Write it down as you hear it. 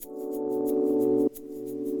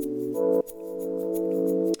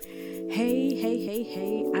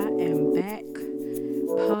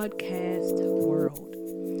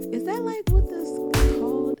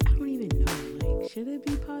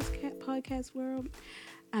podcast world.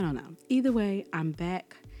 I don't know. Either way, I'm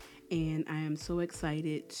back and I am so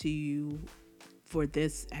excited to for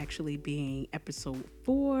this actually being episode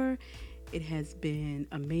 4. It has been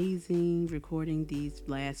amazing recording these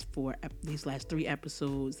last 3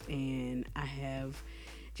 episodes, and I have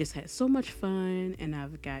just had so much fun, and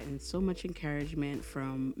I've gotten so much encouragement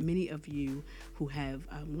from many of you who have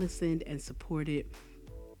listened and supported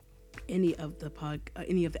any of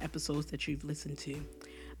the episodes that you've listened to.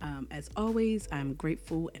 As always, I'm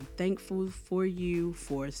grateful and thankful for you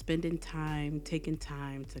for spending time, taking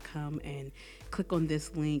time to come and click on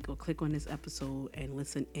this link or click on this episode and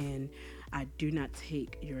listen in. I do not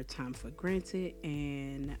take your time for granted,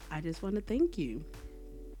 and I just want to thank you.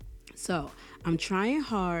 So, I'm trying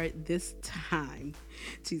hard this time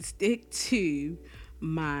to stick to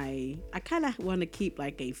I kind of want to keep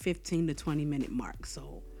like a 15 to 20 minute mark.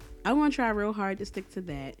 So, I want to try real hard to stick to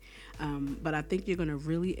that. But I think you're going to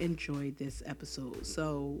really enjoy this episode.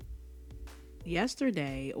 So,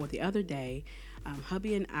 yesterday or the other day,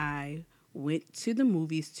 hubby and I went to the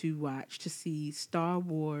movies to see Star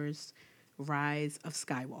Wars Rise of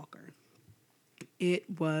Skywalker.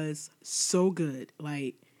 It was so good.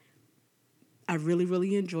 Like, I really,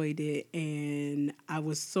 really enjoyed it. And I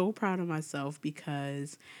was so proud of myself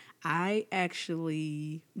because I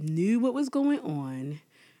actually knew what was going on,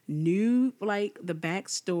 knew like the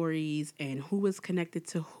backstories and who was connected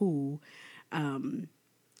to who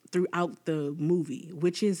throughout the movie,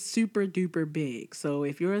 which is super duper big. So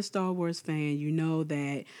if you're a Star Wars fan, you know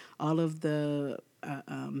that all of the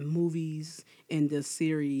movies in the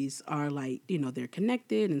series are like, they're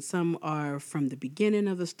connected, and some are from the beginning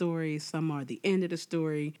of the story, some are the end of the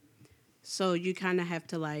story. So you kind of have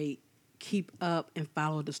to like keep up and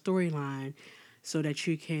follow the storyline so that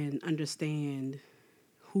you can understand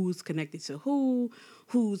who's connected to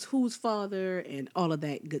who's father, and all of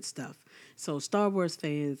that good stuff. So Star Wars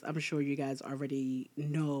fans, I'm sure you guys already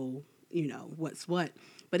know, what's what.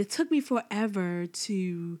 But it took me forever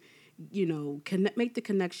to, make the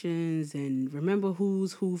connections and remember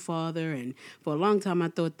who's who father. And for a long time, I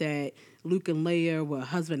thought that Luke and Leia were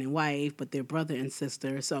husband and wife, but they're brother and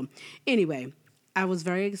sister. So anyway, I was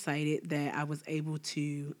very excited that I was able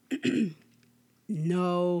to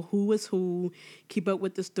know who was who, keep up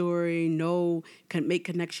with the story, make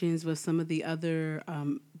connections with some of the other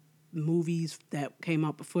movies that came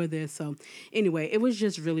out before this. So anyway, it was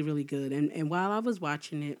just really, really good. And while I was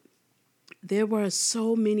watching it, there were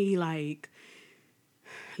so many like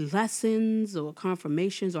lessons or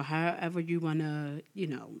confirmations or however you want to,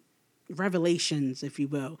 revelations, if you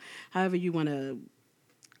will, however you want to,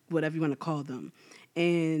 whatever you want to call them.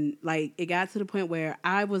 And like it got to the point where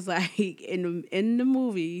I was like in the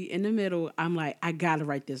movie in the middle, I'm like, I gotta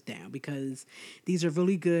write this down because these are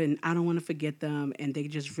really good and I don't want to forget them, and they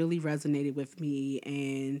just really resonated with me.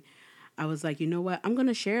 And I was like, you know what, I'm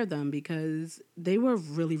gonna share them because they were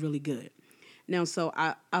really, really good. Now, so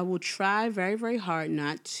I will try very, very hard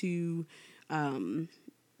not to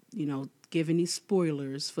give any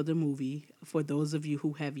spoilers for the movie for those of you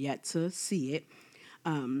who have yet to see it.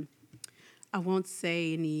 I won't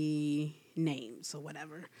say any names or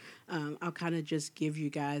whatever. I'll kind of just give you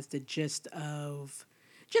guys the gist of,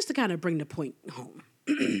 just to kind of bring the point home.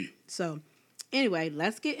 So anyway,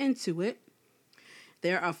 let's get into it.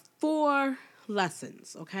 There are 4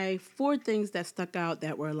 lessons, okay? 4 things that stuck out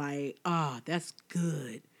that were like, that's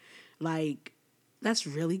good. Like, that's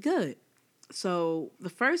really good. So the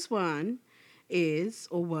first one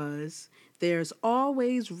was, there's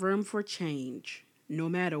always room for change, no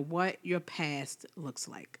matter what your past looks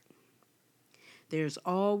like. There's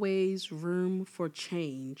always room for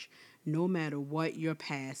change, no matter what your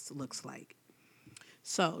past looks like.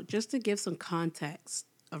 So, just to give some context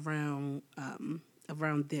around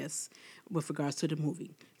this with regards to the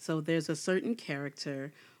movie. So, there's a certain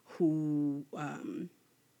character who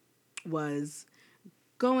was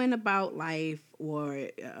going about life or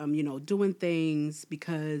doing things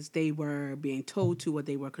because they were being told to or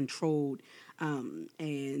they were controlled,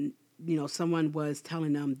 and someone was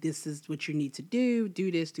telling them, this is what you need to do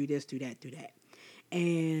this, do this, do that, do that.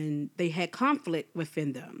 And they had conflict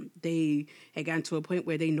within them. They had gotten to a point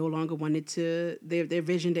where they no longer wanted to, their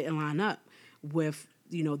vision didn't line up with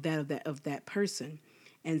that of that person.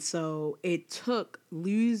 And so it took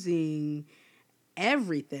losing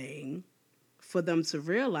everything for them to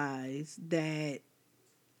realize that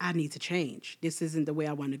I need to change. This isn't the way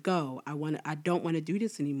I want to go. I don't want to do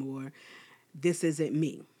this anymore. This isn't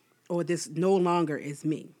me, or this no longer is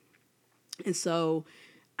me. And so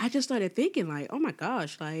I just started thinking like, oh my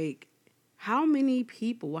gosh, like how many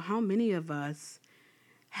people, how many of us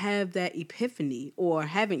have that epiphany, or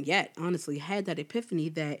haven't yet, honestly, had that epiphany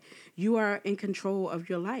that you are in control of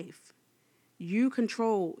your life. You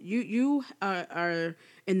are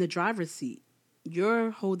in the driver's seat.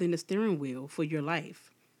 You're holding the steering wheel for your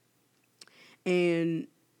life. And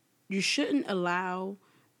you shouldn't allow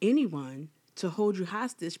anyone to hold you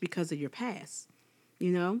hostage because of your past.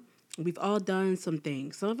 You know, we've all done some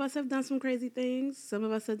things. Some of us have done some crazy things. Some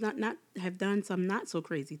of us have not have done some not so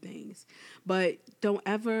crazy things. But don't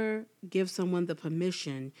ever give someone the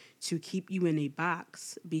permission to keep you in a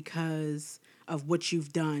box because of what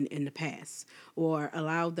you've done in the past, or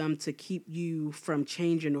allow them to keep you from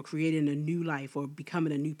changing or creating a new life or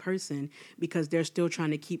becoming a new person because they're still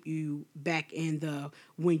trying to keep you back in the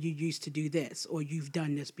when you used to do this or you've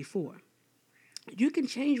done this before. You can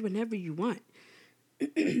change whenever you want.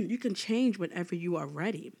 You can change whenever you are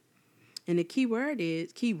ready. And the key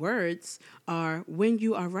words are when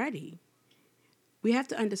you are ready. We have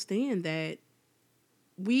to understand that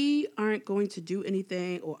we aren't going to do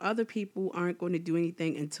anything, or other people aren't going to do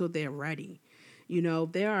anything until they're ready. You know,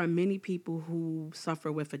 there are many people who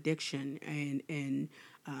suffer with addiction, and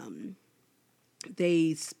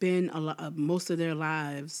they spend a lot of most of their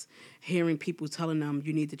lives hearing people telling them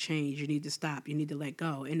you need to change, you need to stop, you need to let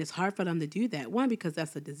go. And it's hard for them to do that. One, because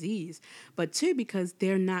that's a disease, but two, because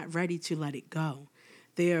they're not ready to let it go.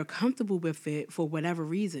 They're comfortable with it for whatever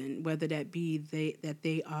reason, whether that be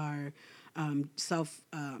they are self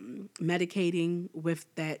medicating with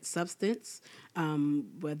that substance,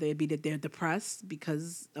 whether it be that they're depressed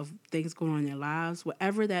because of things going on in their lives,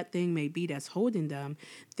 whatever that thing may be that's holding them,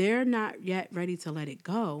 they're not yet ready to let it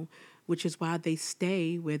go, which is why they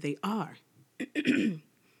stay where they are.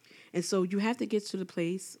 And so you have to get to the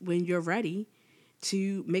place when you're ready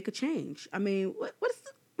to make a change. I mean, what's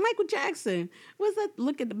Michael Jackson? What's that?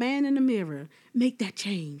 Look at the man in the mirror. Make that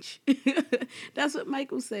change. That's what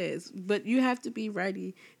Michael says. But you have to be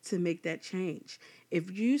ready to make that change. If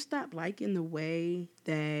you stop liking the way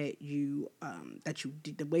the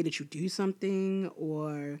way that you do something,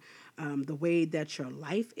 or the way that your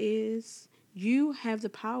life is, you have the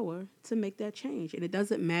power to make that change. And it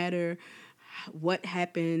doesn't matter what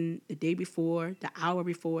happened the day before, the hour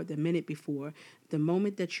before, the minute before. The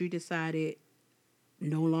moment that you decided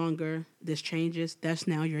no longer this changes, that's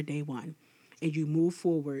now your day one. And you move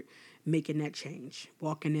forward making that change,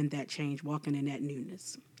 walking in that change, walking in that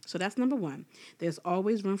newness. So that's number one. There's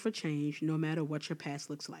always room for change, no matter what your past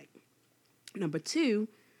looks like. Number two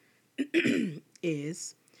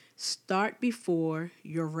is start before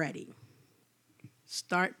you're ready.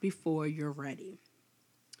 Start before you're ready.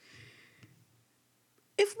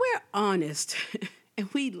 If we're honest and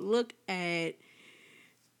we look at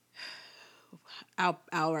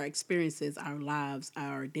our experiences, our lives,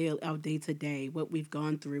 our day to day, what we've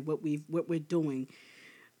gone through, what we're doing,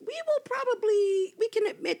 we can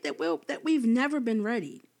admit that we've never been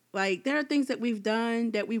ready. Like, there are things that we've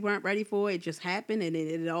done that we weren't ready for. It just happened, and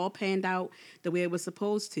it all panned out the way it was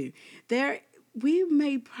supposed to. We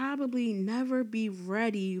may probably never be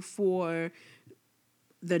ready for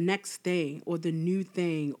the next thing, or the new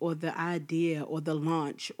thing, or the idea, or the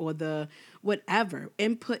launch, or the whatever.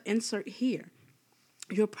 Insert here.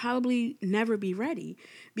 You'll probably never be ready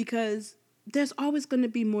because there's always going to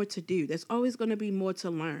be more to do. There's always going to be more to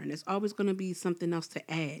learn. There's always going to be something else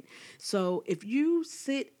to add. So if you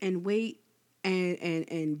sit and wait,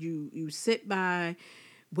 and you sit by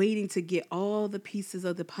waiting to get all the pieces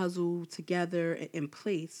of the puzzle together and in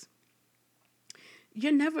place,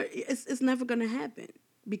 it's never going to happen,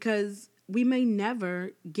 because we may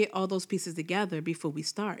never get all those pieces together before we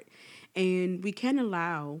start. And we can't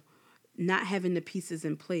allow not having the pieces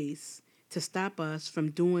in place to stop us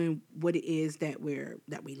from doing what it is that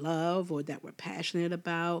we love, or that we're passionate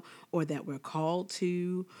about, or that we're called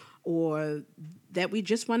to, or that we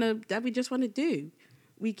just want to do.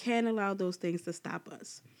 We can't allow those things to stop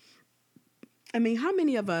us. I mean, how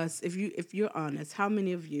many of us, if you're honest, how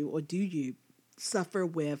many of you, or do you suffer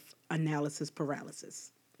with analysis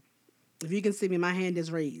paralysis? If you can see me, my hand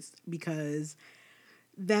is raised, because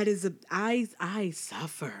that is I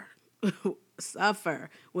suffer suffer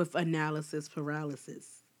with analysis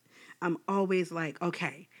paralysis. I'm always like,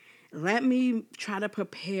 okay, let me try to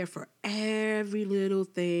prepare for every little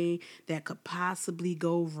thing that could possibly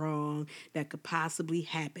go wrong, that could possibly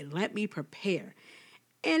happen. Let me prepare.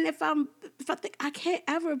 And if I think I can't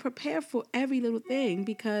ever prepare for every little thing,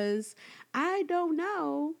 because I don't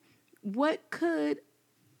know what could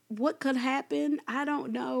happen. I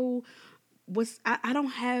don't know I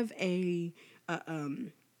don't have a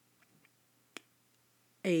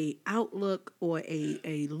outlook, or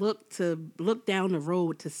a look down the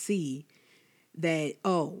road to see that,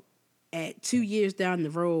 oh, at 2 years down the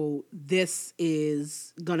road, this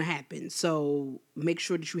is going to happen. So make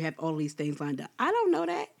sure that you have all these things lined up. I don't know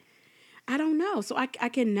that. I don't know. So I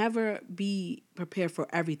can never be prepared for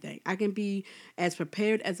everything. I can be as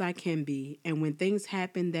prepared as I can be. And when things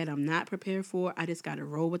happen that I'm not prepared for, I just got to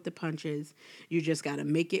roll with the punches. You just got to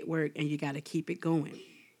make it work and you got to keep it going.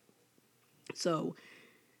 So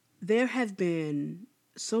there have been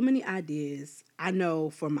so many ideas I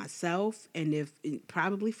know for myself and if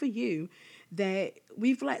probably for you that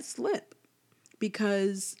we've let slip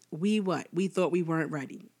because we thought we weren't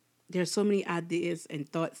ready. There's so many ideas and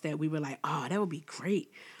thoughts that we were like, oh, that would be great.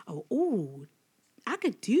 Oh, ooh, I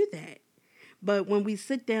could do that. But when we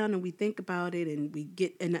sit down and we think about it and we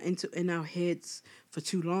get in our heads for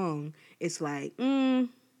too long, it's like,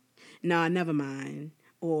 nah, never mind.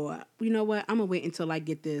 Or, you know what, I'm going to wait until I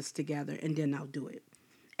get this together and then I'll do it.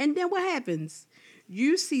 And then what happens?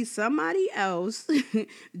 You see somebody else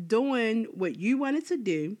doing what you wanted to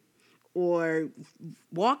do or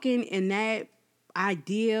walking in that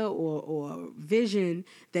idea or vision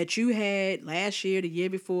that you had last year, the year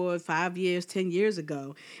before, 5 years, 10 years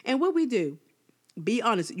ago. And what we do, be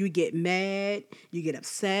honest, you get mad, you get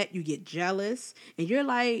upset, you get jealous, and you're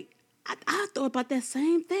like, I thought about that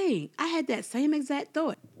same thing. I had that same exact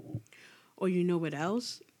thought. Or you know what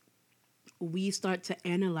else? We start to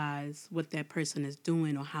analyze what that person is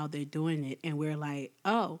doing or how they're doing it. And we're like,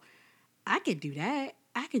 oh, I can do that.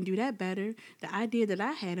 I can do that better. The idea that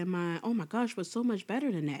I had in mind, oh my gosh, was so much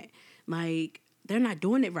better than that. Like, they're not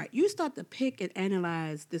doing it right. You start to pick and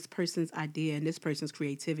analyze this person's idea and this person's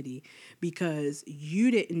creativity because you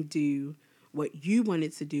didn't do what you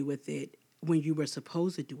wanted to do with it when you were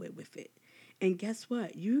supposed to do it with it. And guess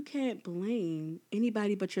what? You can't blame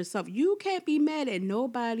anybody but yourself. You can't be mad at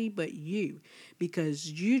nobody but you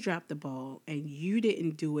because you dropped the ball and you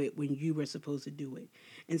didn't do it when you were supposed to do it.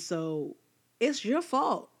 And so it's your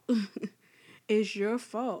fault. It's your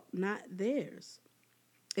fault, not theirs.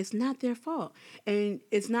 It's not their fault. And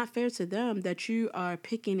it's not fair to them that you are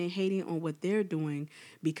picking and hating on what they're doing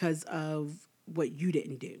because of what you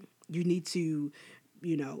didn't do. You need to,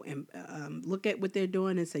 and look at what they're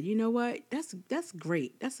doing and say, you know what, that's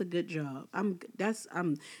great. That's a good job.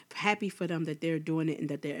 I'm happy for them that they're doing it and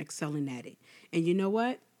that they're excelling at it. And you know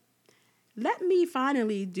what? Let me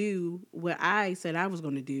finally do what I said I was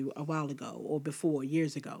going to do a while ago or before,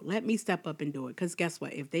 years ago. Let me step up and do it. Because guess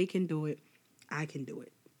what? If they can do it, I can do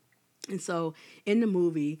it. And so in the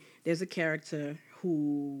movie, there's a character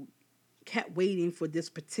who kept waiting for this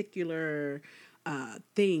particular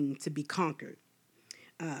thing to be conquered.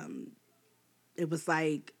 It was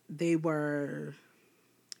like they were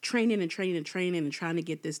training and training and training and trying to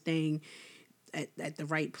get this thing at the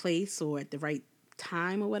right place or at the right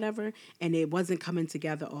time or whatever, and it wasn't coming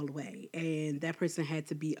together all the way. And that person had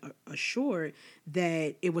to be assured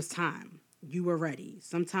that it was time. You were ready.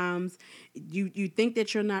 Sometimes you think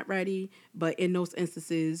that you're not ready, but in those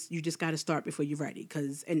instances, you just got to start before you're ready.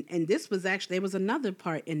 Because and this was actually, there was another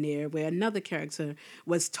part in there where another character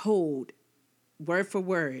was told word for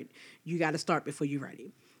word, you got to start before you're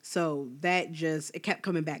ready. So that just, it kept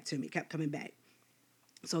coming back to me, kept coming back.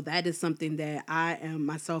 So that is something that I am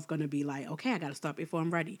myself going to be like, okay, I got to start before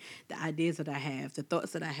I'm ready. The ideas that I have, the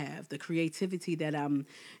thoughts that I have, the creativity that I'm,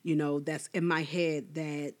 that's in my head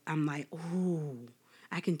that I'm like, ooh,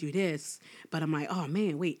 I can do this. But I'm like, oh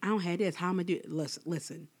man, wait, I don't have this. How am I do it?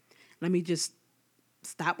 Listen, let me just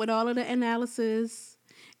stop with all of the analysis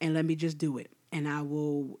and let me just do it. And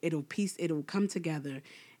it'll come together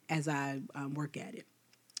as I work at it.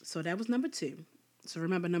 So that was number 2. So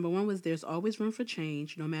remember, number 1 was there's always room for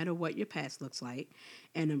change, no matter what your past looks like.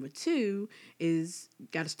 And number 2 is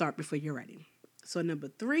got to start before you're ready. So number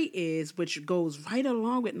 3 is, which goes right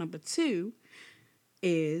along with number 2,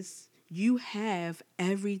 is you have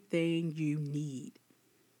everything you need.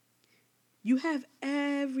 You have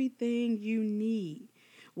everything you need.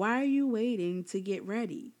 Why are you waiting to get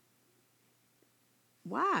ready?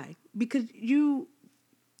 Why? Because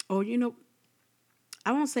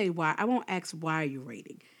I won't say why. I won't ask why you're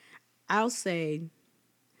waiting. I'll say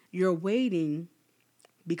you're waiting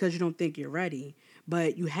because you don't think you're ready,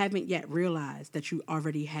 but you haven't yet realized that you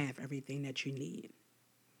already have everything that you need.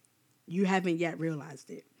 You haven't yet realized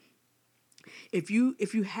it. If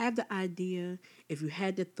you have the idea, if you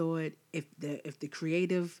had the thought, if the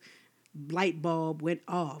creative light bulb went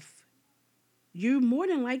off, you more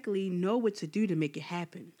than likely know what to do to make it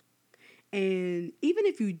happen. And even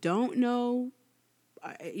if you don't know,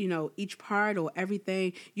 each part or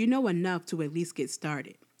everything, you know enough to at least get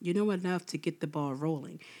started. You know enough to get the ball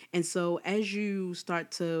rolling. And so as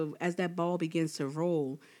that ball begins to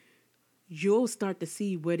roll, you'll start to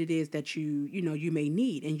see what it is that you may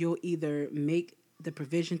need, and you'll either make the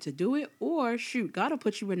provision to do it, or shoot, God will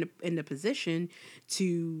put you in the position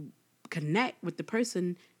to connect with the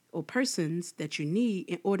person or persons that you need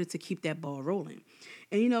in order to keep that ball rolling.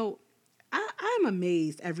 And I'm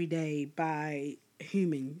amazed every day by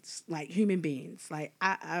humans, like human beings. Like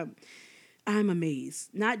I'm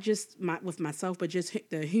amazed, not just with myself, but just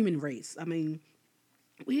the human race. I mean,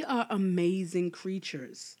 we are amazing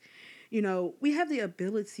creatures. We have the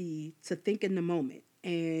ability to think in the moment,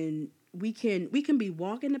 and we can be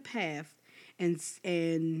walking the path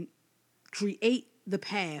and create the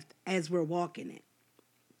path as we're walking it.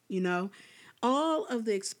 You know, all of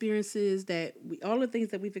the experiences all the things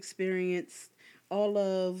that we've experienced, all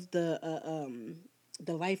of the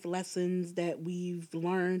life lessons that we've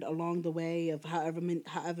learned along the way of however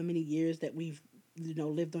many years that we've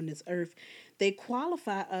lived on this earth, they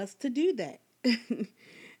qualify us to do that.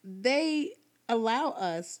 They allow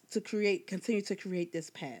us to continue to create this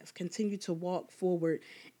path, continue to walk forward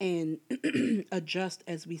and adjust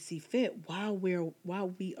as we see fit while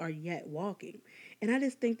we are yet walking. And I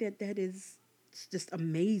just think that that is just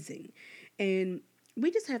amazing. And we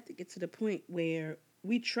just have to get to the point where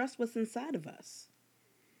we trust what's inside of us.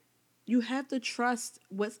 You have to trust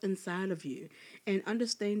what's inside of you and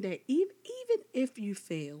understand that even if you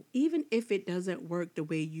fail, even if it doesn't work the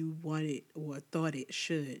way you wanted or thought it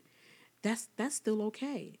should, that's still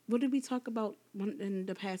okay. What did we talk about in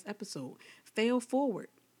the past episode? Fail forward.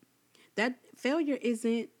 That failure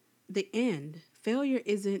isn't the end. Failure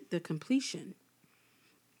isn't the completion.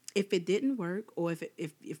 If it didn't work, or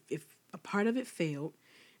if a part of it failed,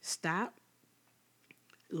 stop,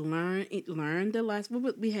 learn the last.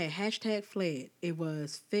 We had hashtag fled. It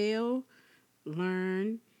was fail,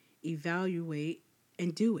 learn, evaluate,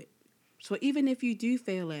 and do it. So even if you do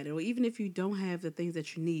fail at it, or even if you don't have the things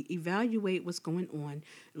that you need, evaluate what's going on,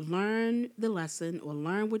 learn the lesson, or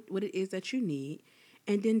learn what it is that you need,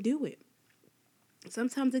 and then do it.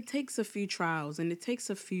 Sometimes it takes a few trials, and it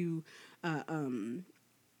takes a few,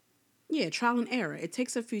 trial and error. It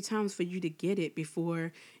takes a few times for you to get it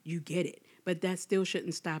before you get it. But that still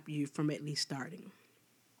shouldn't stop you from at least starting.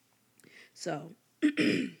 So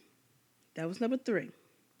that was number 3.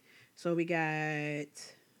 So we got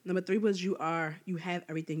number 3 was you have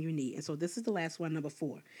everything you need. And so this is the last one, number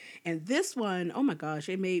 4. And this one, oh my gosh,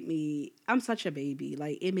 I'm such a baby.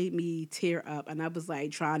 Like, it made me tear up, and I was like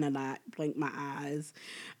trying to not blink my eyes,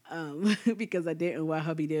 because I didn't want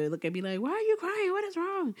hubby to look at me like, why are you crying? What is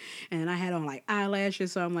wrong? And I had on like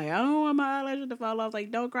eyelashes, so I'm like, I don't want my eyelashes to fall off.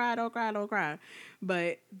 Like, don't cry, don't cry, don't cry.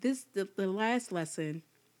 But the last lesson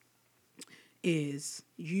is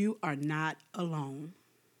you are not alone.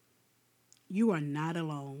 You are not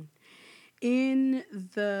alone.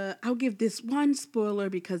 I'll give this one spoiler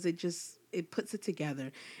because it puts it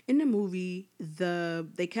together. In the movie,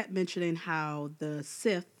 they kept mentioning how the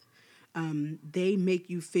Sith, they make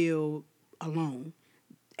you feel alone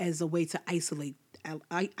as a way to isolate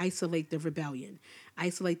the rebellion,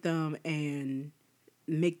 isolate them, and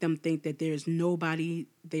make them think that there's nobody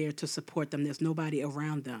there to support them. There's nobody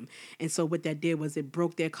around them. And so what that did was it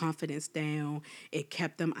broke their confidence down. It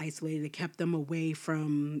kept them isolated. It kept them away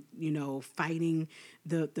from, fighting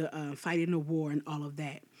fighting the war and all of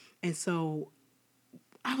that. And so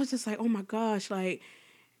I was just like, oh my gosh, like,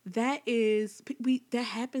 that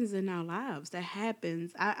happens in our lives. That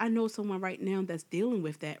happens. I know someone right now that's dealing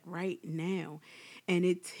with that right now. And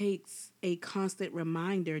it takes a constant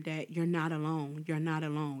reminder that you're not alone. You're not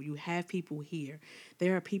alone. You have people here.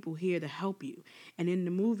 There are people here to help you. And in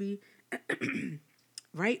the movie,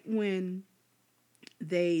 right when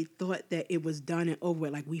they thought that it was done and over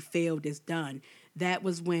with, like, we failed, it's done, that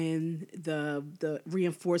was when the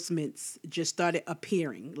reinforcements just started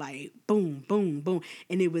appearing, like boom, boom, boom.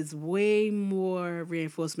 And it was way more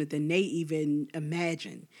reinforcement than they even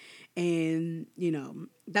imagined. And,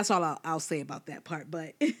 that's all I'll say about that part.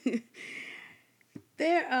 But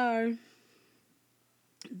there are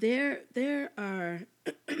there are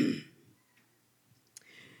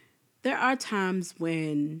there are times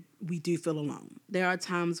when we do feel alone. There are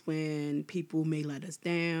times when people may let us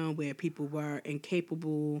down, where people were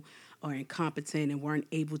incapable or incompetent and weren't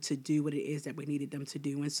able to do what it is that we needed them to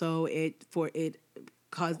do. And so it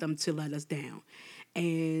caused them to let us down.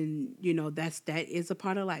 And, that is a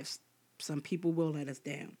part of life. Some people will let us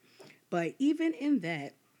down. But even in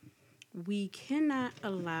that, we cannot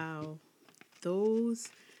allow those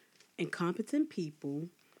incompetent people,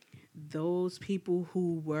 those people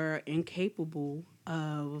who were incapable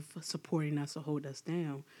of supporting us or hold us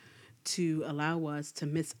down, to allow us to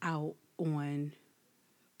miss out on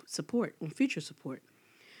support, on future support.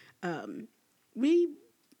 We,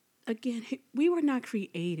 again, we were not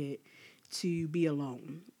created to be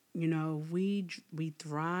alone. You know, we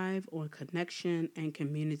thrive on connection and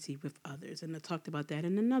community with others, and I talked about that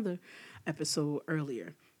in another episode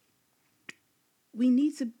earlier. We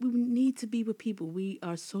need to be with people. We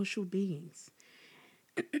are social beings.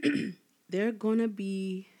 There are gonna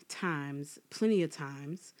be times, plenty of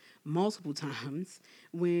times, multiple times,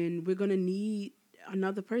 when we're gonna need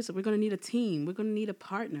another person. We're gonna need a team. We're gonna need a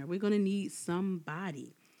partner. We're gonna need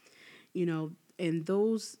somebody. And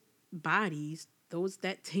those bodies, those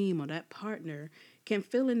that team or that partner can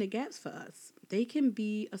fill in the gaps for us. They can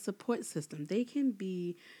be a support system. They can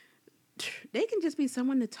just be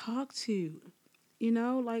someone to talk to.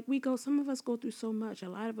 Like some of us go through so much. A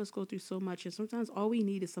lot of us go through so much, and sometimes all we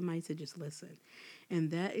need is somebody to just listen.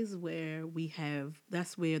 And that's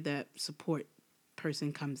where that support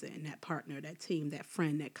person comes in, that partner, that team, that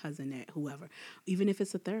friend, that cousin, that whoever. Even if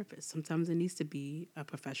it's a therapist, sometimes it needs to be a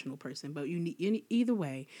professional person, but either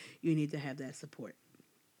way, you need to have that support.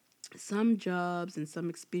 Some jobs and some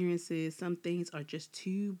experiences, some things are just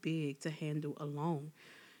too big to handle alone.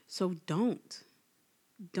 So don't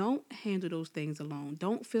handle those things alone.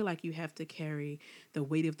 Don't feel like you have to carry the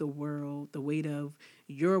weight of the world, the weight of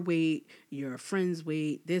your weight, your friend's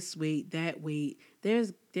weight, this weight, that weight.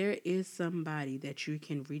 There is somebody that you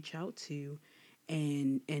can reach out to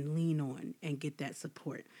and lean on and get that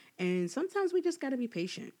support. And sometimes we just got to be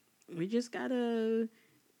patient. We just got to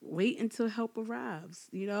wait until help arrives.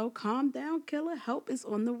 Calm down, killer. Help is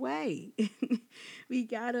on the way. We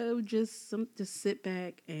gotta just sit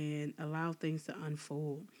back and allow things to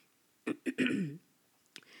unfold.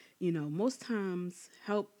 Most times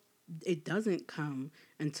help, it doesn't come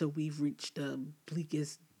until we've reached the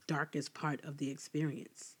bleakest, darkest part of the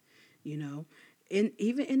experience. You know, and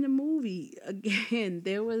even in the movie, again,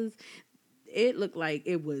 it looked like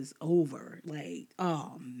it was over. Like,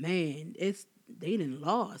 oh man, they didn't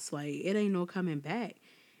lost. Like, it ain't no coming back.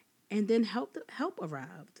 And then help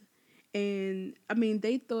arrived. And I mean,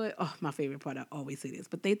 they thought, oh, my favorite part, I always say this,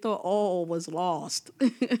 but they thought all was lost.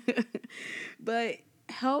 But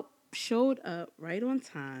help showed up right on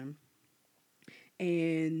time.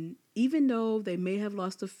 And even though they may have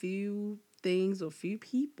lost a few things or few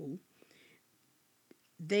people,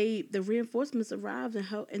 the reinforcements arrived and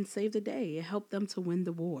helped and saved the day. It helped them to win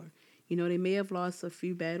the war. They may have lost a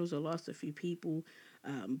few battles or lost a few people,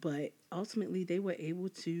 but ultimately they were able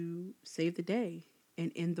to save the day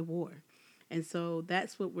and end the war. And so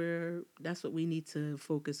that's what we need to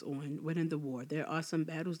focus on, winning the war. There are some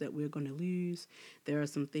battles that we're going to lose. There are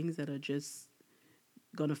some things that are just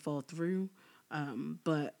going to fall through.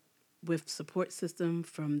 But with support system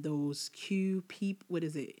from those Q people, what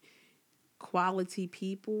is it? Quality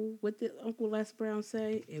people. What did Uncle Les Brown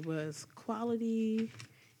say? It was quality.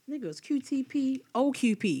 I think it was QTP,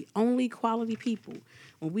 OQP, only quality people.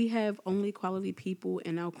 When we have only quality people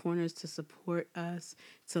in our corners to support us,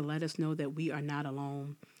 to let us know that we are not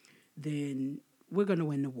alone, then we're going to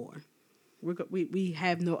win the war. We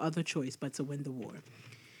have no other choice but to win the war.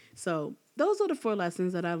 So those are the 4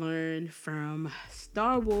 lessons that I learned from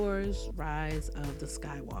Star Wars Rise of the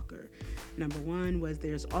Skywalker. Number 1 was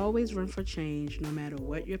there's always room for change no matter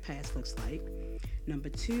what your past looks like. Number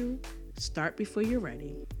 2, start before you're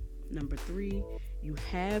ready. Number 3, you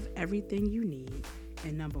have everything you need.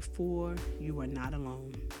 And number 4, you are not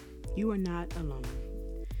alone. You are not alone.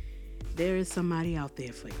 There is somebody out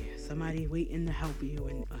there for you. Somebody waiting to help you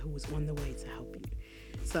and who's on the way to help you.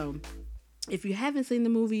 So if you haven't seen the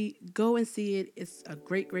movie, go and see it. It's a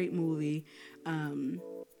great, great movie.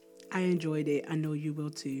 I enjoyed it. I know you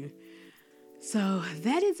will too. So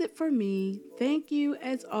that is it for me. Thank you,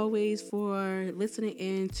 as always, for listening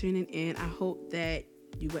in, tuning in. I hope that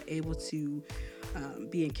you were able to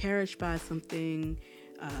be encouraged by something.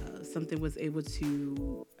 Something was able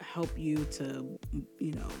to help you to,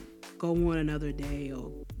 go on another day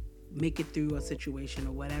or make it through a situation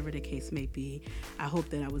or whatever the case may be. I hope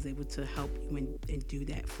that I was able to help you and do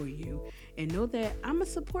that for you. And know that I'm a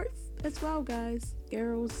support as well, guys,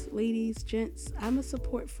 girls, ladies, gents. I'm a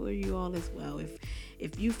support for you all as well.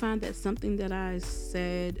 If you find that something that I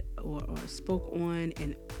said or spoke on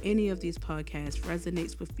in any of these podcasts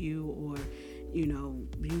resonates with you, or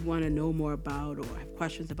you want to know more about or have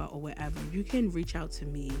questions about or whatever, you can reach out to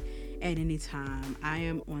me at any time. I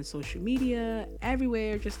am on social media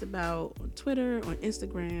everywhere, just about, on Twitter, on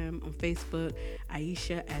Instagram, on Facebook,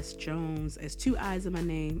 Aisha S. Jones, as 2 I's in my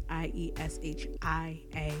name,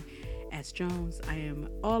 IESHIA S. Jones. I am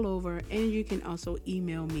all over, and you can also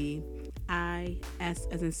email me, IS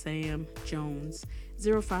as in Sam Jones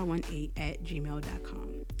 0518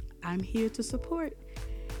 @gmail.com. I'm here to support.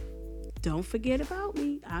 don't forget about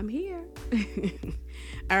me. I'm here.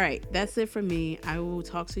 All right, that's it for me. I will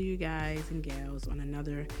talk to you guys and gals on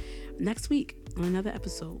another next week on another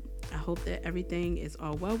episode. I hope that everything is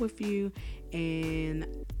all well with you, and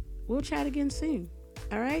we'll chat again soon.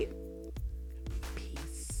 All right.